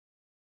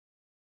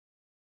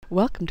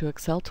Welcome to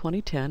Excel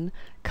 2010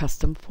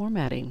 Custom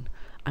Formatting.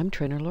 I'm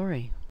Trainer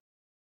Lori.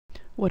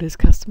 What is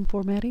custom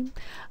formatting?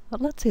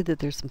 Let's say that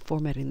there's some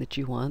formatting that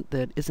you want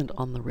that isn't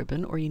on the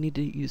ribbon, or you need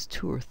to use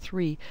 2 or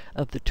 3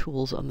 of the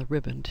tools on the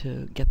ribbon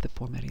to get the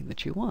formatting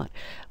that you want.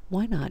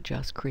 Why not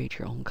just create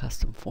your own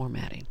custom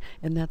formatting?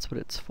 And that's what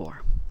it's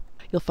for.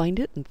 You'll find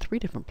it in 3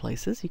 different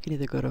places. You can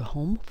either go to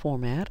Home,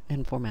 Format,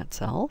 and Format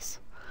Cells,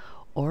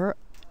 or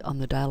on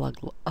the dialog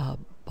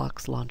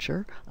box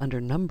launcher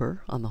under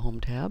Number on the Home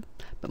tab,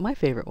 but my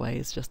favorite way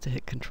is just to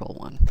hit Control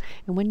 1.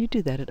 And when you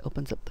do that, it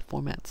opens up the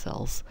Format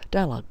Cells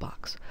dialog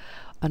box.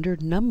 Under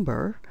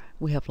Number,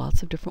 we have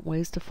lots of different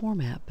ways to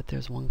format, but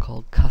there's one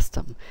called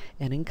Custom,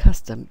 and in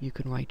Custom you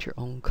can write your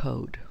own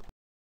code.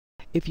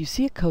 If you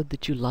see a code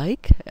that you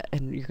like,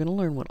 and you're going to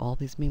learn what all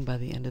these mean by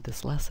the end of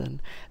this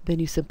lesson, then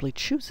you simply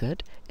choose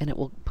it and it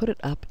will put it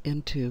up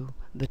into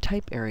the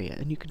type area,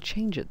 and you can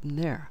change it in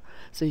there.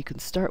 So you can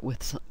start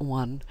with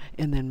one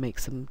and then make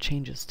some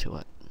changes to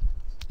it.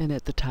 And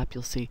at the top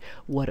you'll see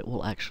what it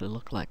will actually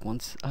look like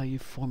once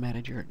you've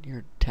formatted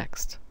your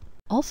text.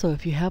 Also,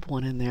 if you have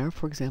one in there,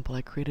 for example,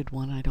 I created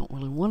one, I don't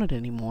really want it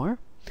anymore,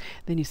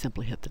 then you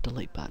simply hit the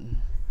delete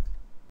button.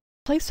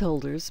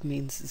 Placeholders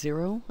means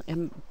 0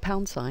 and #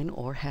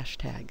 or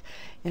hashtag,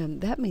 and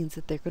that means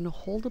that they're going to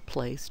hold a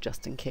place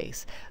just in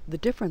case. The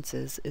difference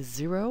is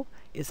 0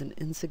 is an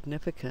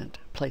insignificant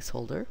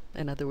placeholder.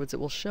 In other words, it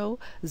will show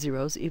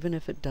zeros even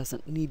if it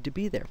doesn't need to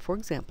be there. For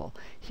example,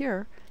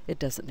 here it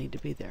doesn't need to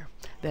be there.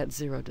 That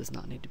 0 does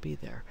not need to be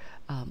there.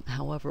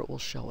 However, it will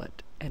show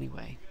it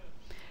anyway.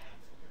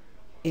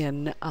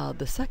 In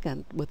the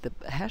second, with the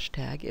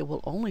hashtag, it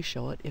will only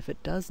show it if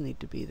it does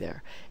need to be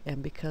there.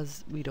 And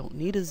because we don't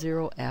need a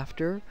 0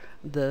 after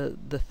the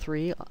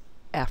 3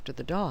 after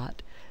the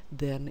dot,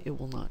 then it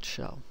will not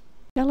show.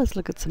 Now let's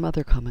look at some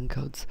other common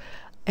codes.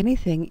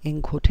 Anything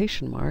in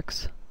quotation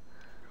marks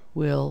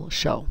will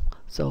show.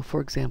 So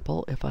for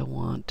example, if I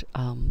want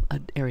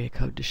an area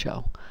code to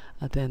show,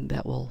 then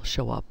that will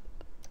show up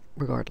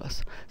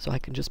regardless. So I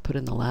can just put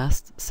in the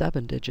last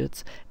 7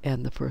 digits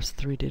and the first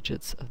 3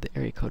 digits of the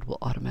area code will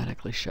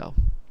automatically show.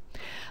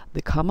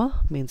 The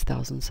comma means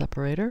thousand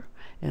separator,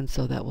 and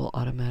so that will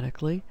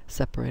automatically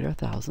separate our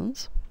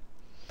thousands.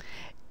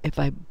 If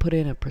I put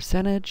in a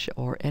percentage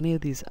or any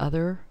of these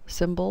other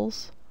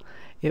symbols,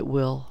 it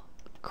will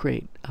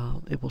create,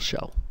 it will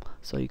show.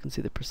 So you can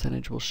see the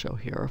percentage will show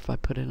here, or if I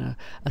put in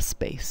a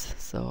space,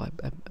 so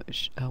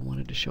I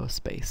wanted to show a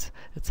space,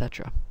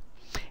 etc.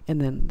 And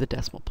then the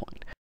decimal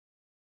point.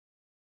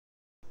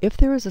 If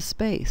there is a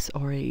space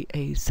or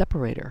a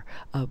separator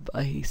of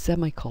a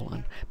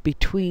semicolon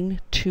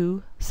between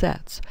 2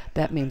 sets,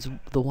 that means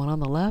the one on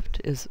the left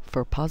is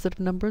for positive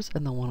numbers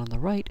and the one on the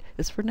right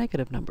is for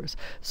negative numbers.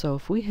 So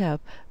if we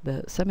have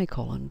the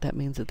semicolon, that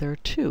means that there are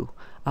 2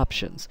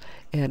 options.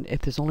 And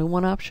if there's only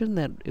one option,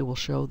 then it will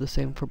show the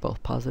same for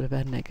both positive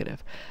and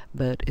negative.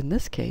 But in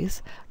this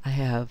case, I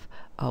have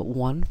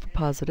 1 for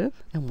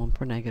positive and 1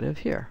 for negative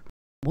here.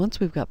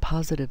 Once we've got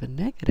positive and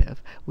negative,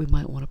 we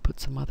might want to put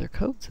some other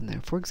codes in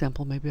there. For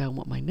example, maybe I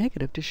want my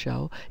negative to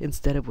show,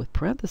 instead of with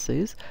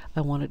parentheses,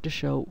 I want it to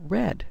show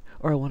red,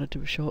 or I want it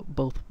to show it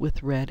both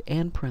with red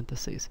and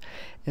parentheses.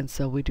 And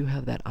so we do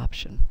have that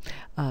option.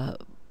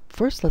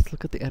 First, let's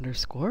look at the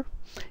underscore.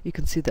 You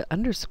can see the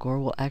underscore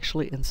will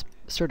actually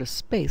insert a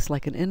space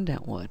like an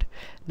indent would.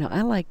 Now,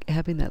 I like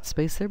having that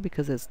space there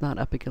because it's not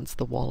up against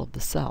the wall of the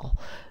cell.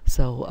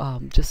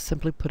 So just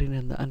simply putting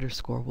in the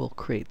underscore will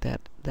create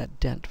that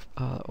dent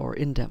or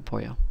indent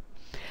for you.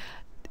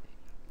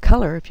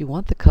 Color, if you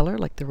want the color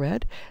like the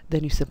red,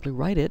 then you simply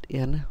write it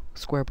in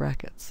square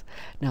brackets.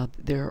 Now,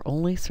 there are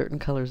only certain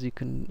colors you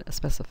can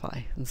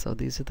specify, and so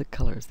these are the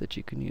colors that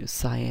you can use: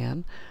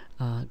 cyan,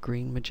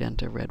 green,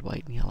 magenta, red,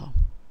 white, and yellow.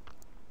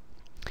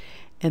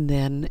 And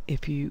then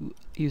if you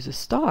use a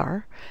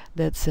star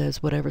that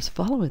says whatever's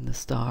following the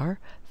star,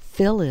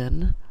 fill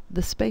in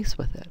the space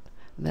with it.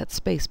 And that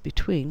space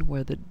between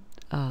where the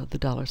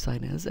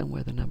 $sign is and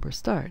where the number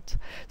starts.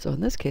 So in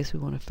this case, we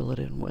want to fill it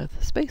in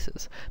with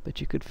spaces, but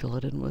you could fill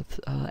it in with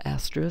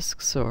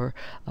asterisks or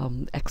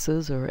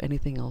X's or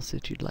anything else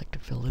that you'd like to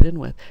fill it in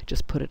with.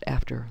 Just put it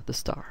after the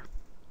star.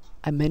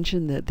 I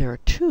mentioned that there are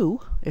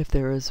 2 if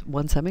there is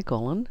 1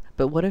 semicolon,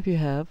 but what if you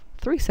have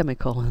 3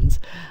 semicolons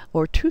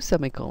or 2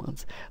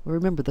 semicolons? Well,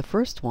 remember, the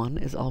first one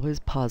is always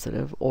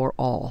positive or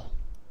all.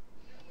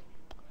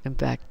 In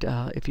fact,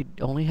 if you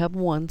only have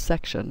 1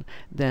 section,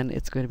 then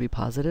it's going to be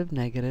positive,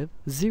 negative,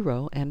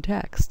 0, and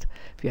text.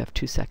 If you have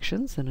 2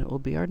 sections, then it will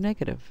be our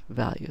negative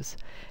values.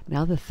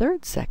 Now the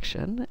third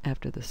section,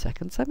 after the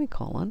second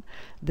semicolon,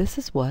 this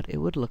is what it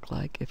would look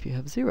like if you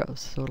have zeros.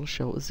 So it'll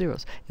show it with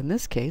zeros. In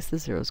this case, the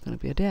 0 is going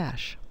to be a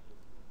dash.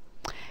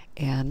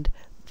 And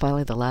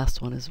finally, the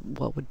last one is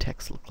what would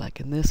text look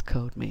like, and this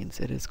code means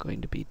it is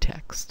going to be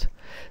text.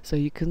 So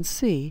you can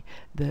see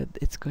that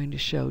it's going to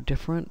show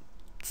different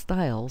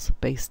styles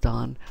based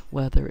on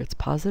whether it's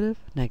positive,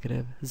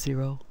 negative,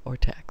 0, or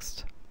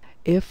text.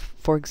 If,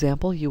 for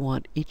example, you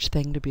want each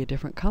thing to be a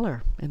different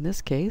color, in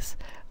this case,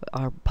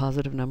 our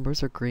positive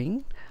numbers are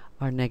green,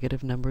 our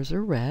negative numbers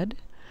are red,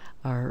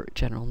 Our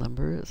general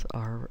numbers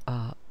are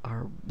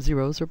our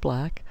zeros are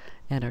black,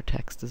 and our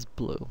text is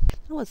blue.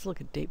 Now let's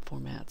look at date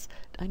formats.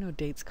 I know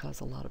dates cause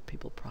a lot of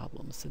people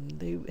problems, and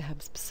they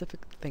have specific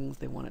things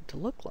they want it to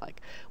look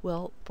like.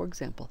 Well, for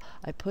example,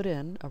 I put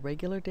in a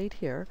regular date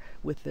here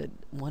with the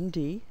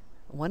 1D,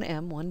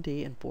 1M,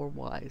 1D, and 4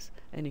 Ys,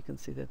 and you can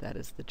see that that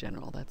is the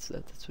general. That's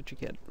what you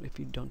get if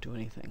you don't do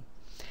anything.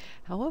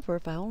 However,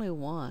 if I only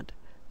want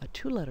a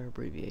 2-letter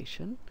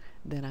abbreviation,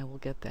 then I will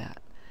get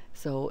that.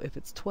 So if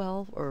it's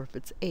 12 or if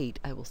it's 8,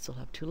 I will still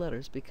have 2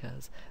 letters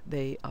because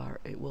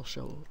it will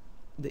show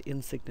the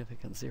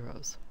insignificant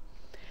zeros.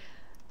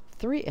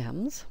 3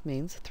 M's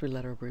means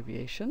 3-letter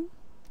abbreviation,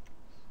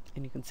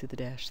 and you can see the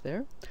dash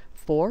there.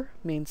 4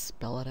 means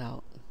spell it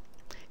out.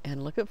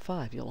 And look at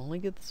 5. You'll only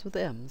get this with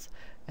M's,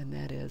 and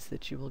that is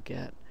that you will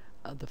get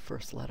the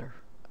first letter.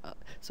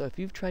 So if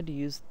you've tried to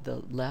use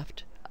the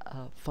left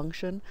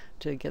function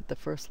to get the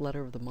first letter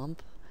of the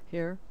month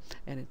here,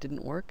 and it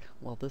didn't work,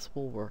 well, this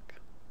will work.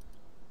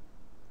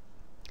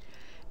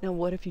 Now,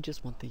 what if you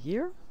just want the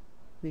year?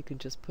 You can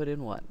just put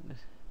in what?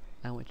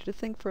 I want you to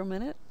think for a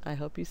minute. I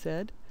hope you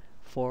said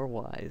 4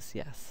 Ys,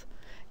 yes.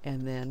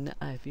 And then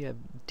if you have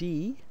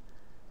D,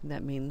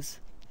 that means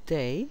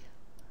day,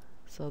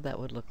 so that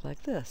would look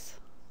like this.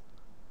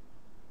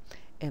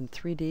 And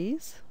 3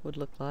 Ds would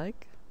look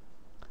like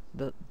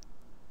the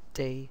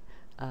day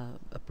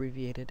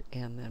abbreviated,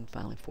 and then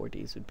finally 4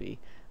 Ds would be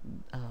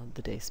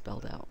the day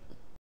spelled out.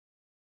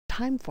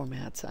 Time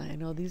formats, I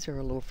know these are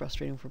a little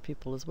frustrating for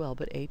people as well,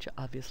 but H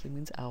obviously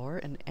means hour,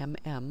 and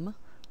MM,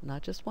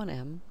 not just one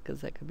M,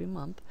 because that could be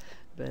month,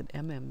 but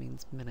MM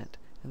means minute,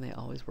 and they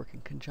always work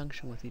in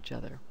conjunction with each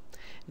other.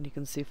 And you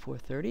can see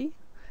 430,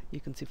 you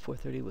can see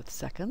 430 with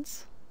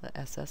seconds, the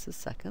SS is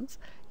seconds,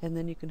 and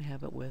then you can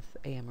have it with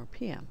AM or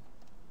PM.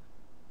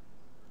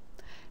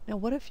 Now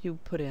what if you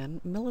put in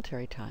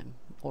military time,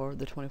 or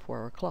the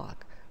 24-hour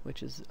clock,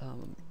 which is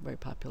very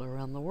popular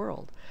around the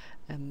world,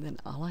 and then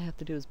all I have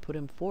to do is put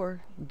in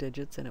 4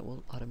 digits and it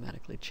will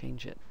automatically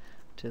change it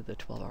to the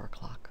 12-hour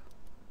clock.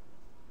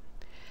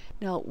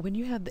 Now when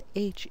you have the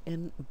H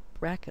in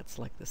brackets,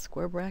 like the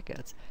square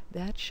brackets,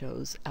 that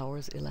shows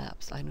hours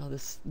elapsed. I know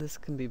this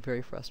can be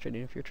very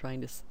frustrating if you're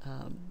trying to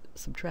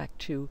subtract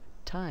 2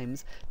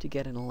 times to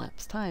get an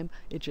elapsed time.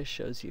 It just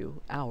shows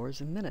you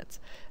hours and minutes,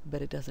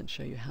 but it doesn't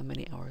show you how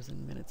many hours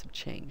and minutes have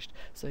changed.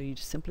 So you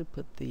just simply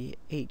put the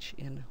H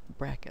in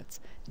brackets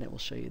and it will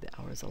show you the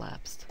hours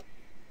elapsed.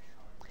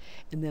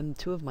 And then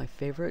 2 of my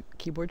favorite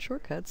keyboard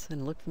shortcuts,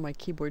 and look for my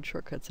keyboard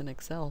shortcuts in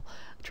Excel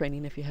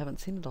training if you haven't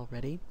seen it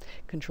already.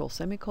 Control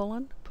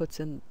semicolon puts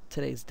in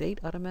today's date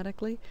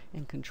automatically,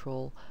 and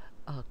Control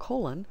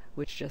colon,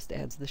 which just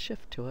adds the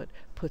shift to it,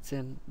 puts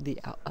in the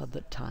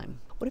time.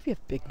 What if you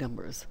have big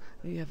numbers?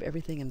 You have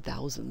everything in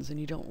thousands and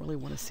you don't really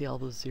want to see all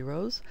those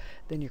zeros?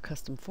 Then your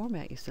custom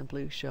format, you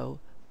simply show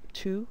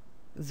 2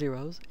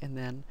 zeros and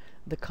then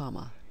the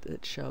comma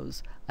that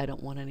shows I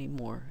don't want any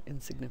more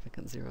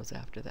insignificant zeros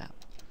after that.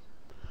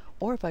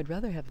 Or if I'd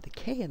rather have the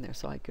K in there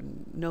so I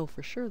can know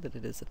for sure that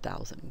it is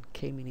 1,000,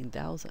 K meaning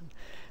 1,000,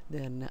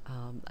 then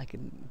I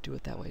can do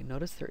it that way.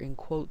 Notice they're in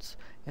quotes,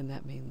 and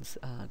that means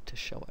to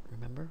show it,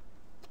 remember?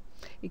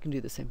 You can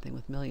do the same thing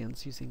with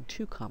millions using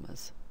 2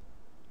 commas.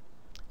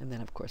 And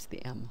then, of course,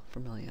 the M for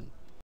million.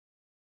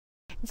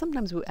 And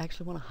sometimes we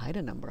actually want to hide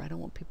a number. I don't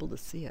want people to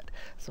see it.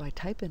 So I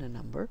type in a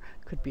number,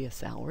 could be a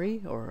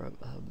salary or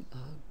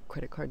a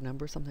credit card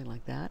number, something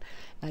like that.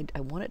 I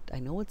want it, I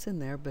know it's in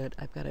there, but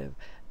I've got to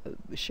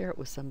share it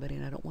with somebody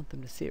and I don't want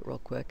them to see it real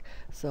quick.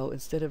 So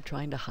instead of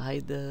trying to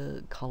hide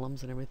the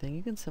columns and everything,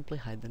 you can simply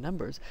hide the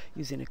numbers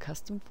using a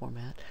custom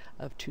format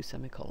of 2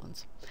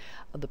 semicolons.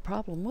 The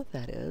problem with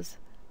that is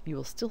you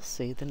will still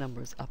see the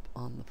numbers up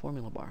on the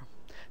formula bar.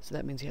 So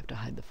that means you have to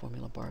hide the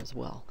formula bar as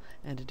well.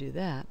 And to do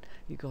that,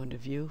 you go into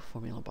View,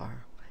 Formula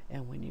Bar.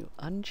 And when you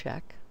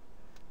uncheck,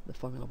 the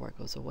formula bar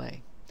goes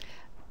away.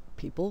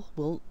 People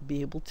will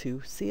be able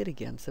to see it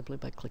again simply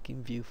by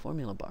clicking View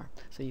Formula Bar.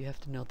 So you have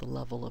to know the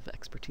level of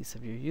expertise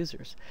of your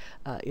users.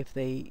 If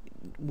they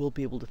will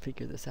be able to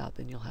figure this out,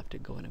 then you'll have to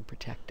go in and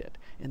protect it.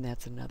 And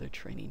that's another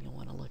training you'll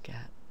want to look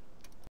at.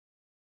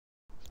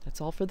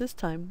 That's all for this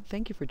time.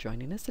 Thank you for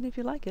joining us, and if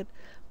you like it,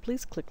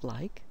 please click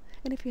like.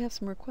 And if you have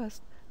some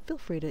requests, feel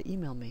free to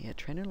email me at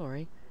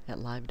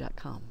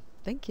trainerlori@live.com.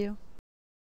 Thank you.